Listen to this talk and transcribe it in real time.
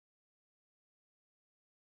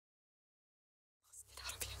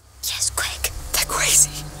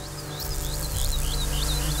crazy.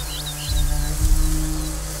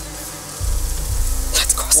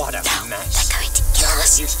 Let's cross What a now. mess. They're going to kill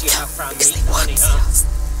us. Used to you have found Because me, they want honey, to huh? see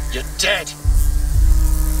us. You're dead.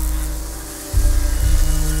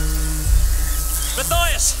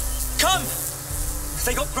 Matthias, come!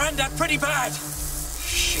 They got Grandad pretty bad.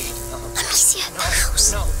 Shit. Amicia, No,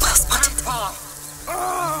 house. no. Well spotted. Grandpa.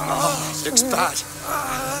 Oh, looks bad.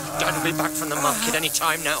 Dad will be back from the market any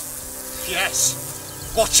time now.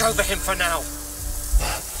 Yes. Watch over him for now.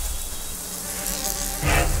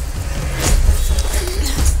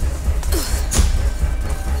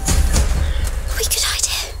 We could hide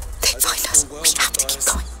here. They find us. We have to keep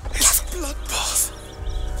going. It's a bloodbath.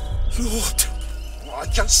 Lord. Oh,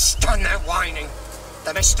 just stand there whining.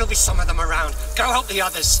 There may still be some of them around. Go help the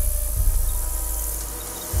others.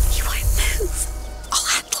 You won't move. I'll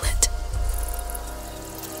handle it.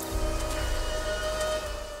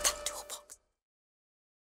 That toolbox.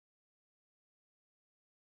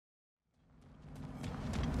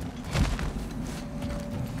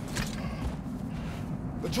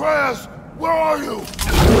 Atreus, where are you?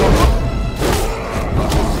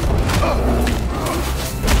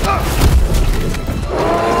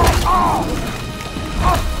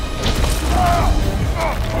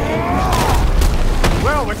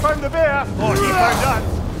 Well, we found the bear, or he found us.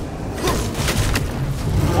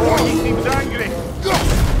 Oh, he seems angry.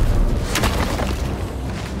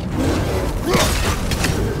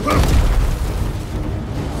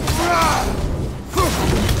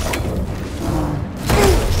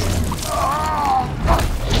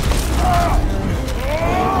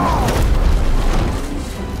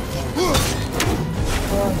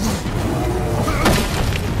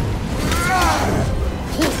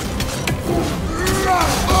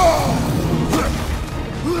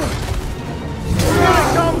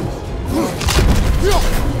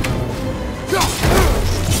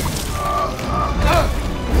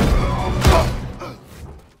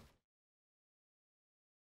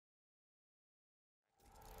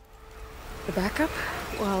 The backup?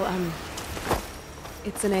 Well,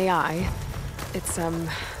 it's an AI. It's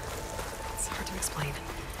hard to explain.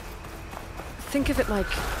 Think of it like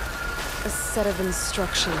a set of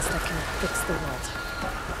instructions that can fix the world.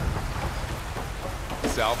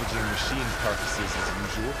 Salvaging machine carcasses as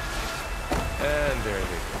usual. And there they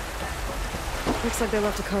go. Looks like they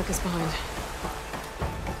left a carcass behind.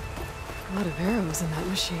 A lot of arrows in that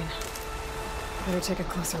machine. Better take a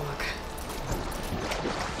closer look.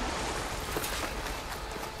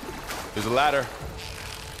 There's a ladder.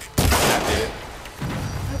 That did it.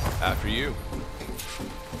 After you.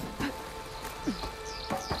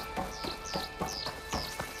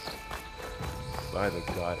 By the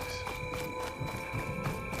goddess.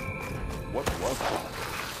 What was that?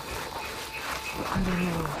 I don't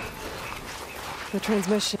know. The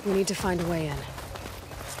transmission, we need to find a way in.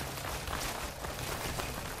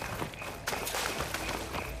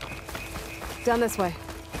 Down this way.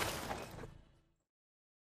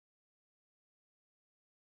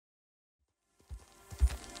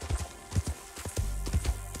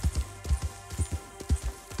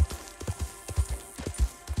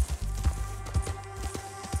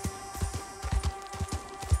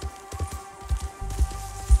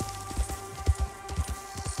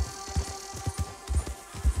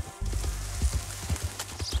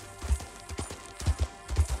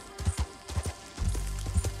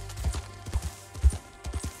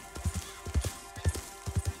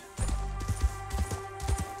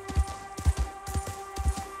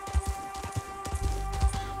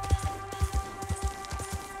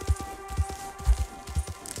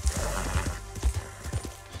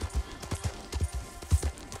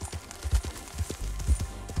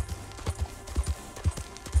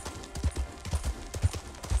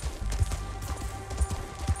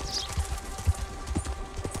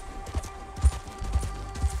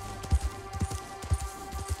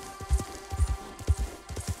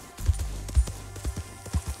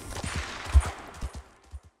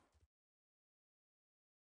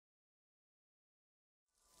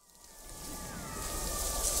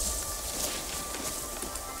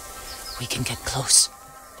 We can get close,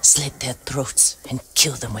 slit their throats, and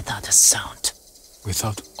kill them without a sound.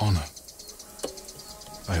 Without honor,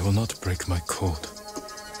 I will not break my code.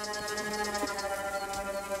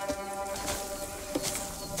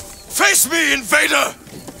 Face me, invader!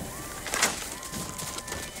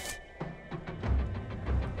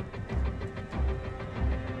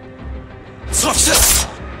 Success!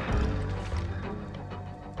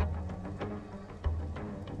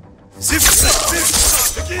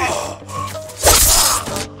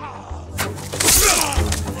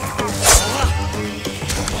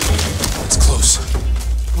 It's close.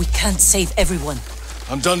 can't save everyone.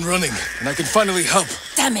 I'm done running, and I can finally help.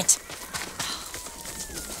 Damn it!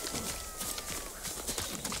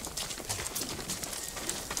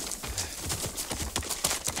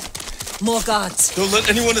 More guards. Don't let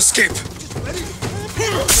anyone escape.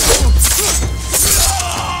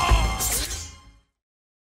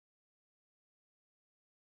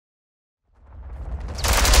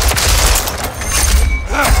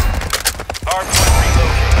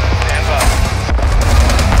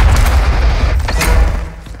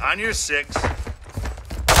 On your 6. Throwing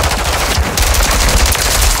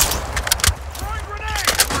grenade!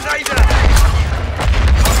 Grenade!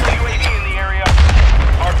 UAV in the area.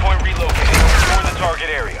 Hardpoint relocated. Secure the target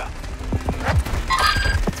area.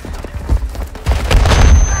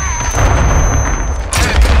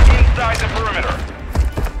 Enemy inside the perimeter.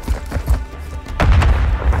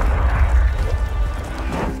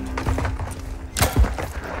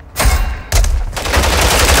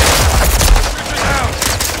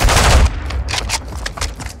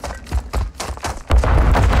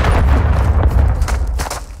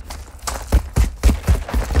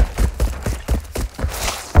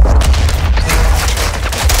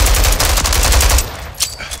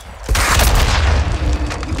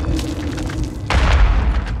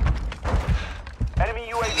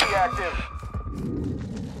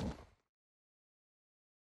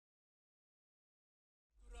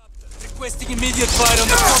 Requesting immediate fire on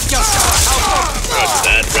the Comcast tower. Roger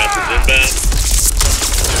that. Raptors inbound.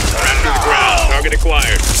 Raptors ground. Target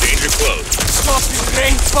acquired. Danger close. Copy.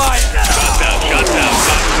 Rain fire. Shots out. Shots out.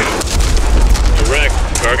 Got 2. Direct.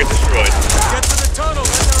 Target destroyed. Get to the tunnel.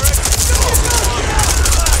 Then direct.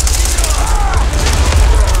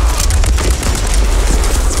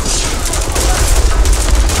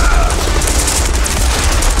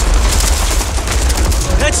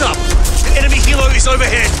 Heads up! The enemy helo is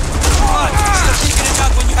overhead! Come on, stop taking it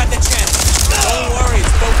out when you had the chance. Don't worry,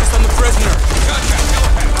 focus on the prisoner.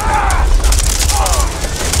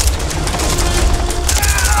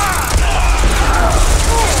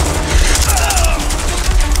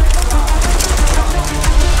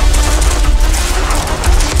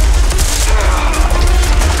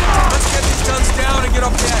 Let's get these guns down and get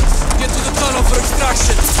off decks. Get to the tunnel for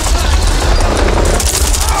extraction.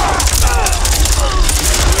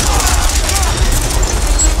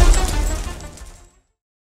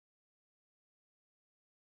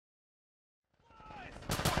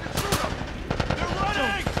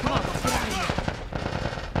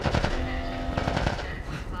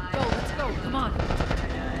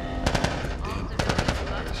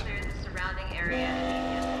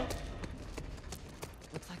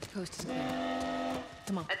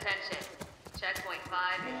 Attention. Checkpoint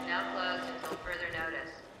 5 is now closed until further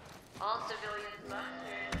notice. All civilians must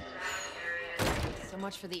clear the surrounding areas. So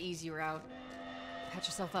much for the easy route. Patch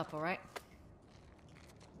yourself up, all right?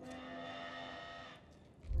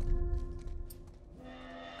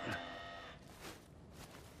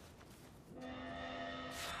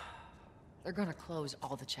 They're gonna close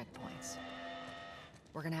all the checkpoints.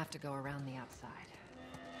 We're gonna have to go around the outside.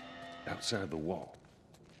 Outside the wall.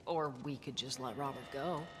 Or we could just let Robert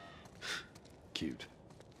go. Cute.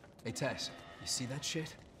 Hey, Tess, you see that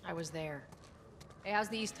shit? I was there. Hey, how's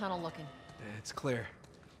the east tunnel looking? It's clear.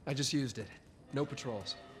 I just used it. No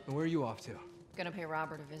patrols. And where are you off to? Gonna pay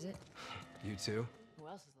Robert a visit? You too? Who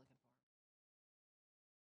else is looking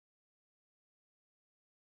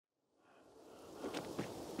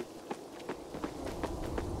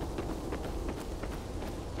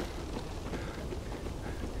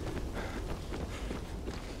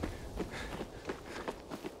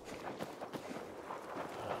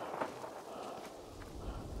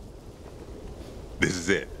This is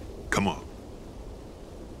it. Come on.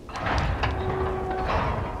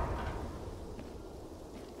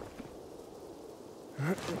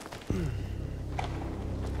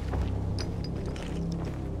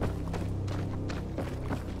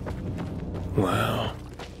 Wow.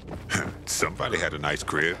 Somebody had a nice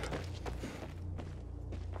crib.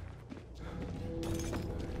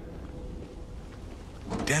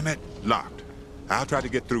 Damn it, locked. I'll try to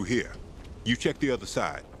get through here. You check the other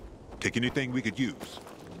side. Take anything we could use.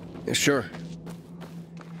 Yeah, sure.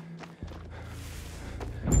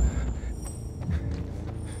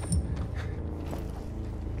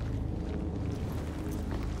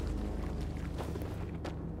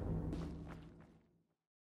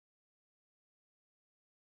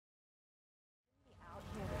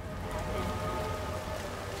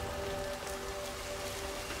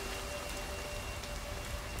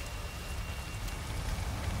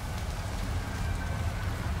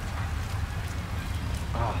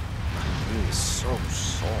 So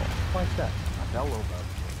soft. Like that. I fell over.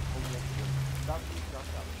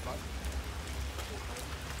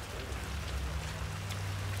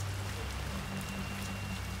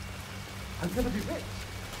 I'm gonna be rich.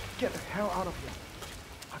 Get the hell out of here.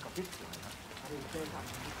 I got this flyer.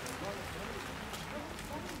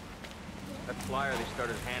 That flyer they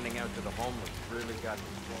started handing out to the homeless really got me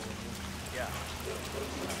flowing. Yeah.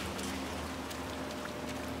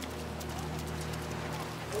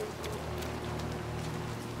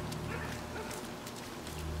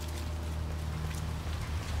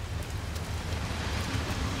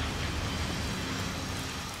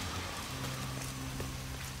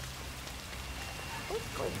 What's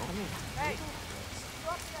going on? Hey! What's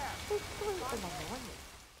up there? Who's going on?